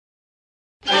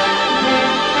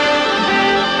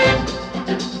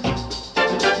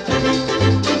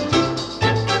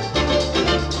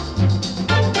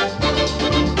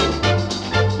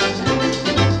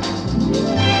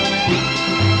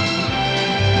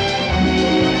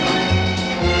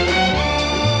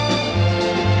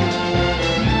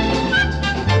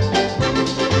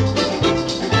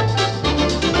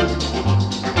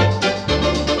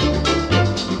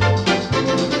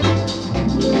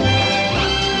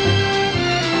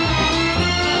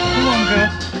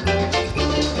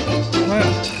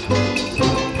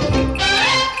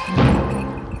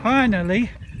finally,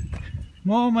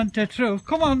 moment of truth.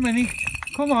 Come on, Minnie,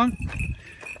 come on.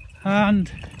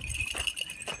 And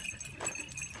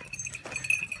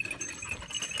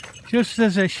just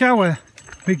as a shower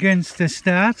begins to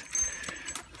start,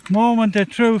 moment of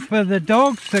truth for the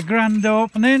dogs, the grand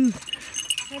opening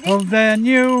of their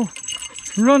new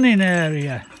running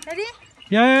area. Ready?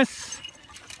 Yes,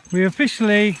 we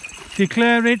officially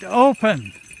declare it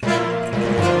open.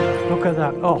 Look at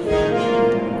that, off.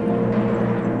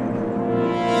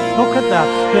 Look at that,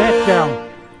 straight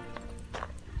down.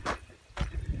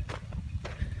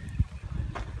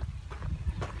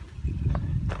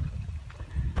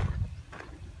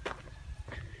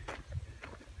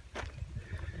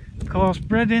 Of course,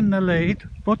 bread in the lead,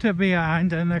 butter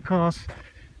behind, and of course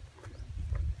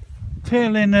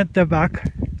tailing at the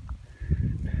back,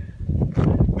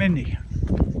 Minnie.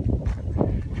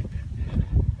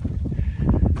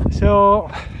 So,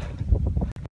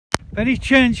 very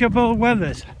changeable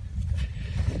weathers.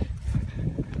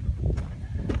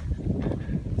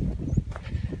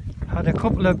 Had a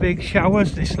couple of big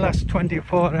showers this last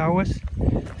 24 hours.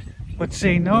 But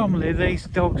see, normally these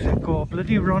dogs that go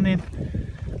bloody running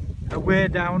away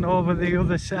down over the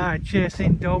other side,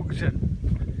 chasing dogs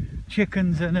and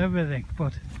chickens and everything.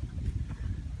 But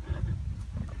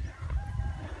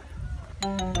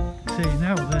see,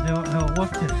 now they don't know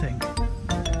what to think.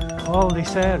 All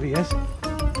these areas,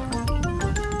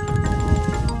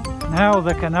 now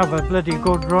they can have a bloody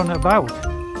good run about,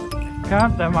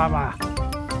 can't they, Mama?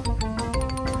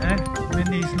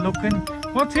 Minnie's looking.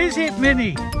 What is it,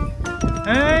 Minnie?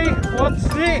 Hey, what's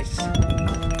this?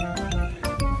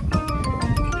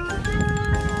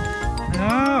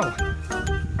 Now,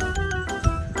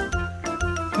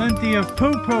 plenty of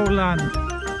poo-poo land.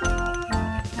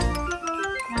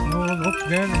 Oh, look,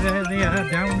 there they are,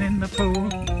 down in the pool.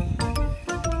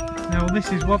 Now,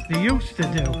 this is what they used to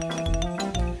do.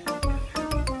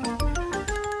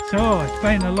 So, it's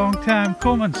been a long time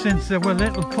coming since there were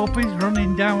little puppies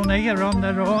running down here on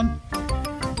their own.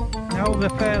 Now they're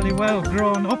fairly well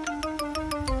grown up,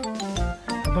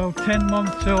 about 10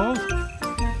 months old.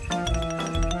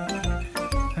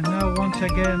 And now once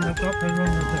again they've got the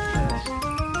run of the first.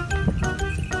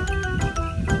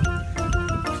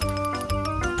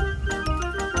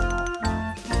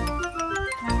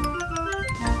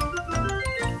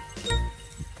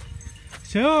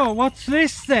 So, what's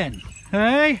this then?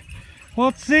 Hey?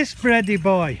 What's this, Bready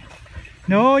boy?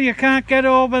 No, you can't get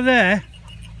over there.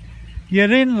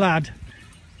 You're in, lad.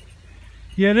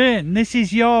 You're in. This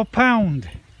is your pound.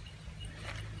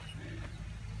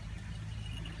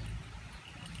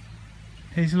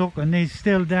 He's looking, he's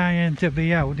still dying to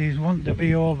be out. He's wanting to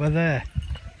be over there.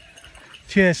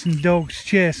 Chasing dogs,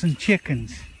 chasing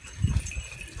chickens.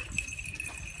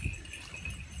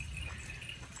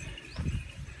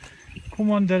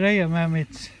 Come under here, ma'am,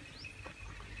 it's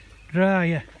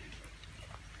drier.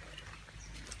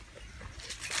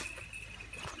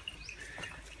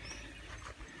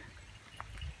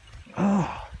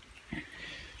 Oh,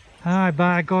 aye,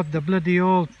 by God, the bloody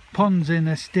old pond's in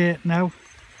a state now.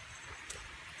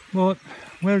 But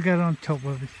we'll get on top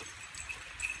of it.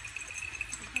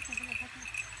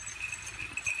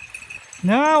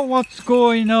 Now what's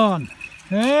going on?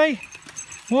 Hey?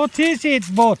 What is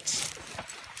it, Butts?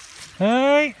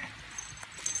 Hey?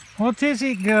 What is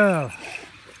it, girl?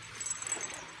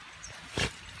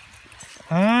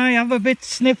 Aye, have a bit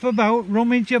sniff about,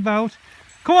 rummage about.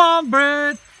 Come on,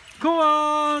 Brad. Come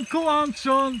on,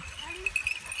 son.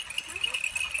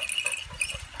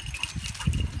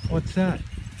 What's that?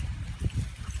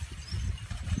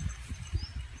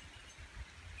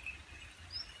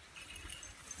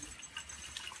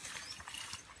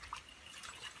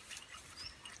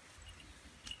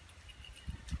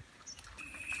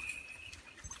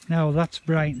 Now that's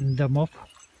brightened them up.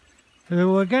 They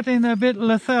were getting a bit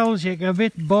lethargic, a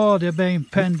bit bored of being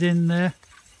penned in there.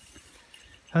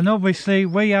 And obviously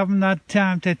we haven't had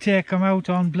time to take them out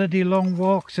on bloody long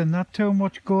walks and not too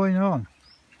much going on.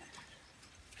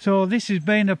 So this has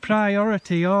been a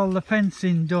priority, all the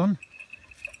fencing done.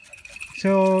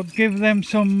 So give them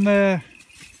some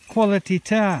quality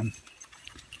time.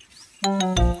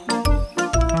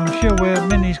 I'm sure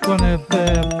Minnie's going to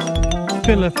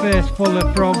fill her face full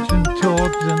of frogs and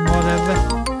toads and whatever.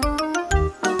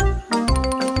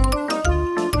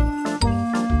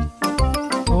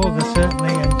 Oh, they're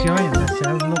certainly enjoying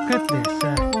themselves. Look at this.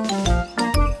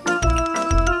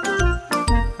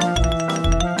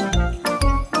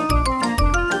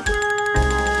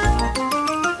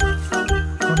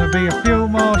 Gonna be a few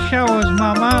more showers,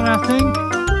 Mama, I think.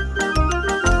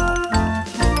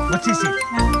 What is it?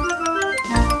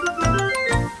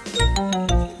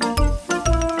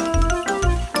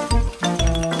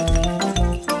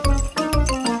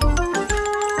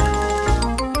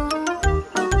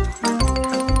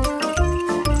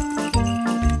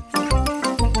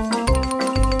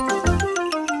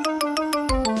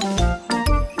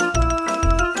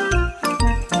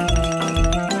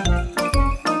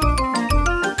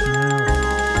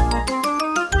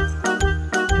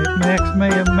 makes me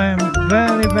and Mum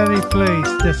very, very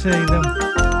pleased to see them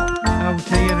out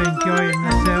here enjoying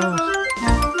themselves.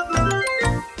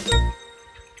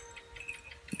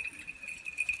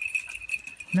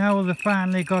 Now they've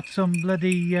finally got some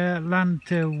bloody land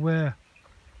to,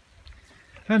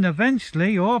 and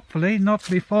eventually, hopefully, not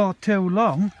before too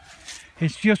long,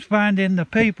 it's just finding the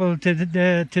people to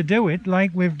do it,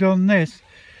 like we've done this.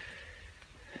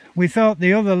 We thought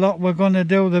the other lot were going to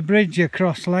do the bridge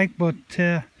across, like, but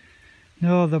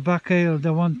no, the back hill,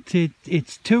 they want it.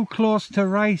 It's too close to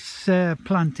rice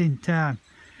planting time.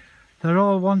 They're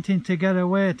all wanting to get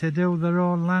away to do their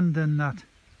own land and that.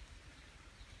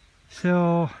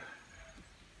 So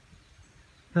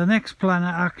the next plan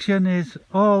of action is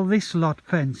all this lot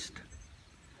fenced,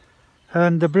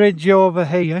 and the bridge over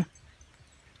here.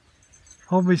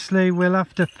 Obviously we'll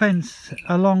have to fence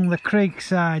along the creek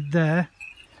side there,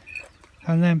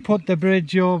 and then put the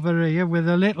bridge over here with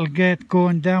a little gate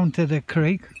going down to the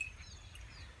creek.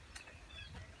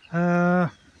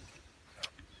 And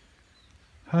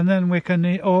then we can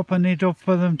open it up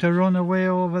for them to run away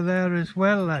over there as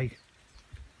well, like.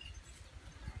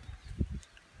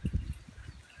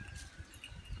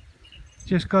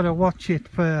 Just got to watch it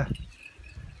for,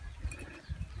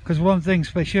 because one thing's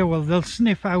for sure, well, they'll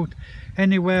sniff out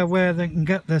anywhere where they can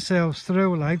get themselves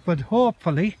through, like. But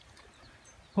hopefully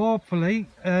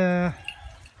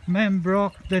Mem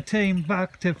brought the team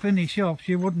back to finish off.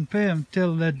 She wouldn't pay them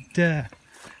till they'd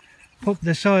put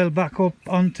the soil back up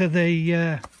onto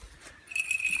the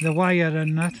wire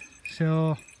and that.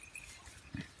 So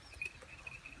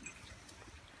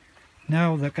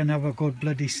now they can have a good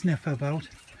bloody sniff about.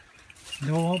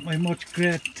 There won't be much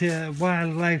great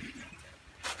wildlife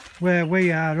where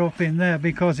we are up in there,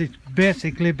 because it's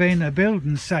basically been a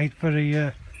building site for a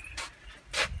year.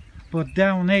 But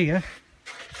down here,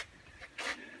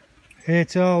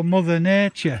 it's all Mother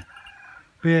Nature,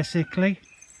 basically.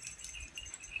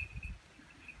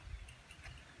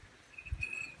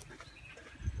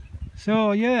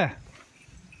 So yeah.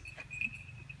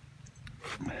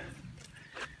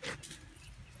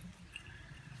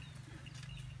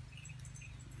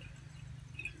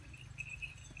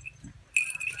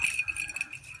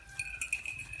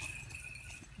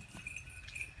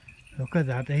 Look at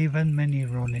that, even mini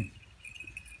running.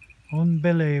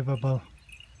 Unbelievable.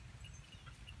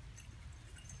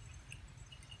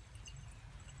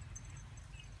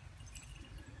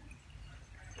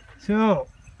 So,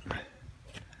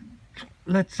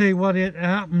 let's see what it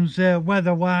happens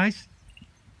weather-wise.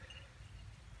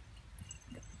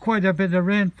 Quite a bit of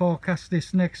rain forecast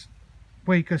this next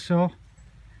week or so.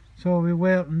 So we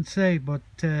wait and see, but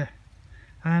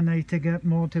I need to get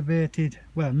motivated,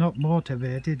 well, not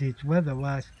motivated, it's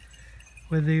weather-wise,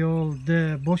 with the old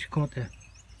bush cutter,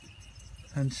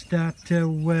 and start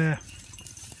to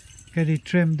get it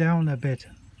trimmed down a bit.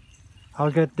 I'll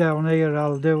get down here,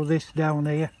 I'll do this down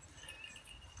here,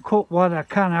 cut what I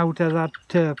can out of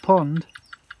that pond,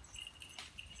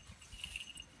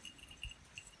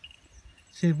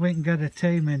 see if we can get a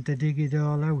team in to dig it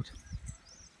all out.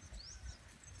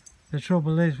 The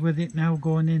trouble is with it now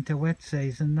going into wet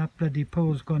season, that bloody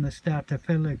pool's going to start to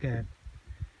fill again.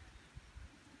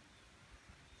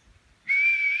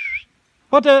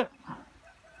 Butter!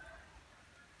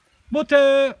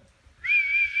 Butter!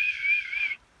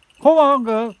 Come on,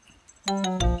 girl!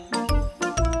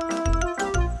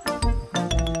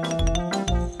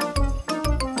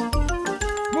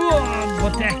 Go on,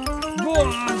 Butter! Go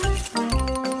on!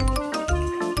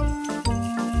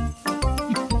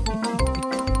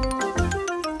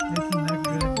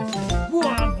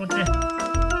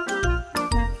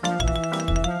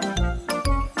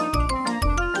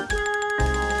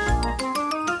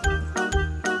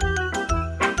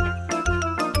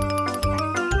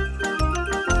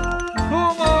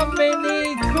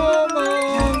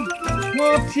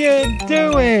 What you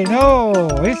doing? Oh,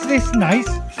 is this nice?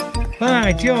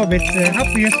 By Job, it's the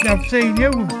happiest I've seen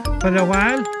you for a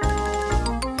while.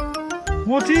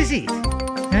 What is it?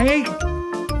 Hey?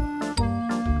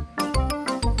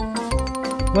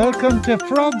 Welcome to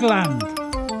Frogland.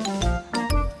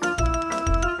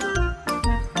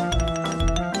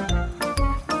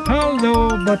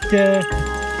 Hello, Butter.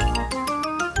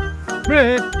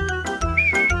 Bread.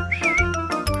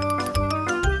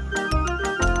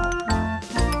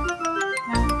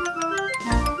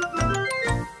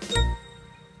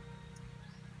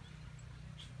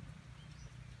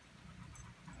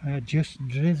 Just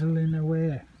drizzling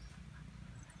away.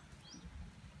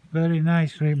 Very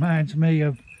nice, reminds me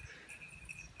of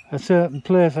a certain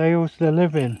place I used to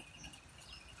live in.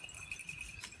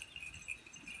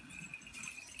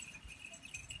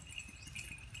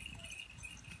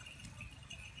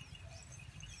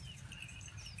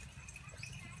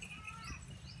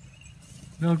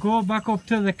 They'll go back up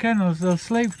to the kennels, they'll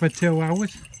sleep for 2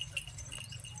 hours.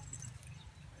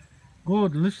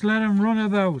 Good, let's let them run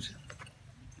about.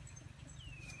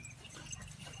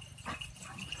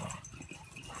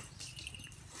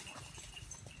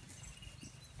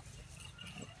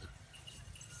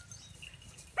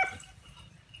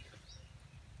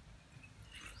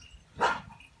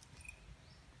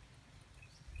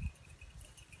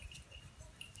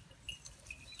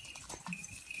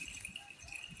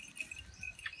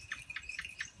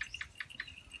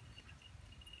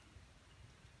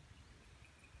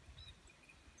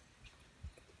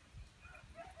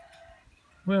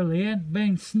 Well, they ain't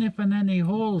been sniffing any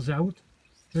holes out,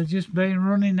 they've just been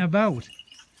running about,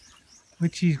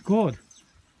 which is good.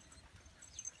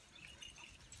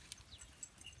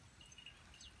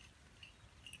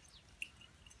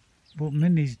 But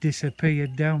Minnie's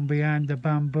disappeared down behind the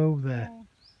bamboo there.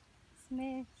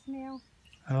 Smell.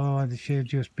 Oh, they should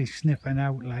just be sniffing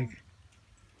out like.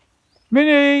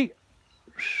 Minnie!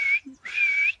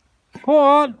 Come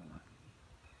on!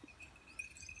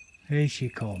 Here she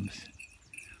comes.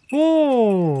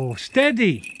 Oh,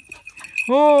 steady.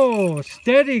 Oh,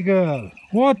 steady girl.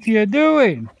 What you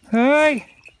doing? Hey?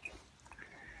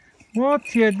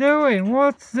 What you doing?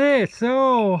 What's this?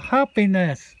 Oh,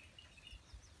 happiness.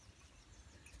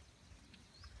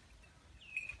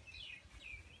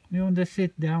 You want to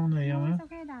sit down there, No, huh? it's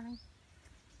okay, darling.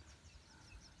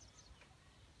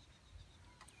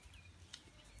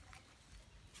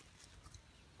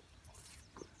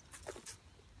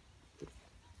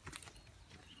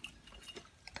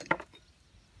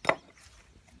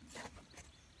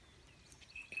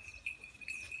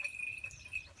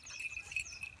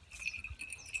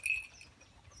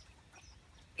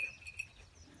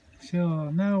 So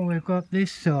now we've got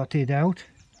this sorted out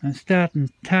and starting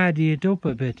to tidy it up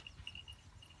a bit.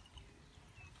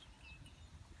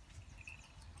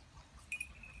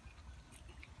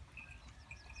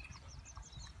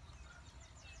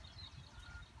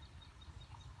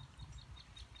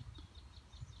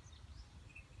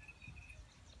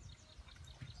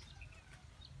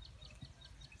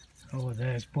 Oh,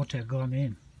 there's butter gone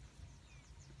in.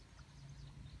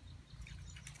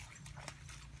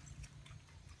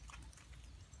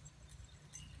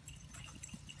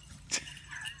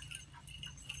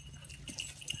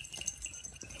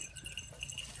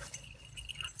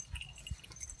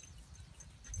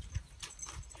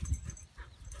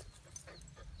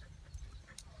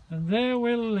 And there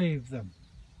we'll leave them,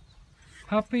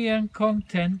 happy and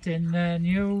content in their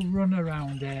new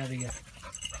runaround area.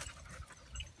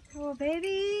 Oh,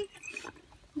 baby.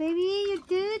 Baby, you're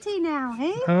dirty now,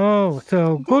 eh? Oh,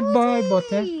 so goodbye, Butter.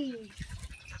 Dirty.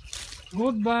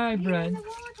 Goodbye, You're in Brad. the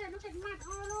water. Look at mud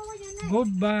all over your neck.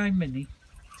 Goodbye, Minnie.